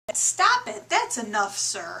Stop it, that's enough,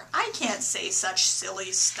 sir. I can't say such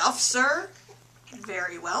silly stuff, sir.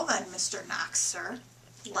 Very well then, Mr. Knox, sir.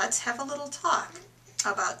 Let's have a little talk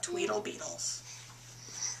about Tweedlebeetles.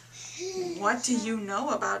 What do you know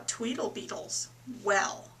about Tweedlebeetles?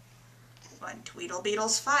 Well, when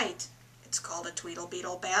Tweedlebeetles fight, it's called a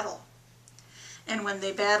Tweedlebeetle battle. And when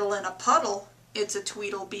they battle in a puddle, it's a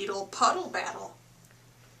Tweedlebeetle puddle battle.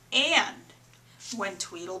 And when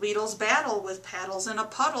Tweedlebeetles battle with paddles in a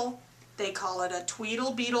puddle, they call it a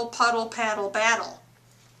Tweedlebeetle puddle paddle battle.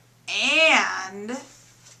 And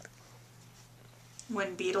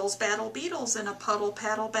when beetles battle beetles in a puddle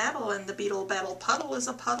paddle battle, and the beetle battle puddle is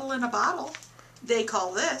a puddle in a bottle, they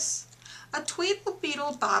call this a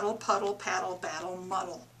Tweedlebeetle bottle puddle paddle battle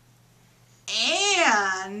muddle.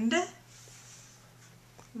 And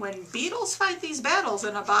when beetles fight these battles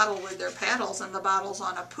in a bottle with their paddles and the bottle's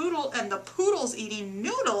on a poodle and the poodle's eating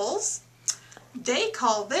noodles, they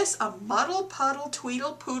call this a muddle puddle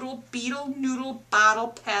tweedle poodle beetle noodle bottle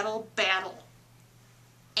paddle battle.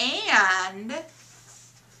 And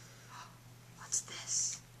what's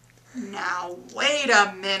this? Now wait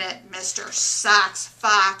a minute, Mr. Socks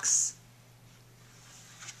Fox.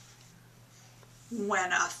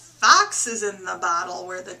 When a fox is in the bottle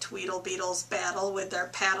where the Tweedlebeetles battle with their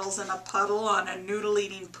paddles in a puddle on a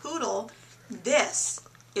noodle-eating poodle, this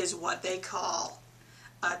is what they call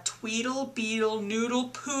a Tweedlebeetle noodle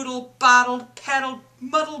poodle bottled paddled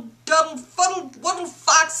muddled duddled fuddled wuddled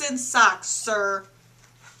fox in socks, sir.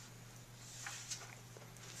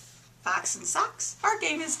 Fox and socks, our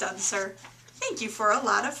game is done, sir. Thank you for a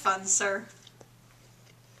lot of fun, sir.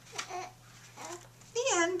 The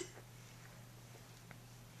end.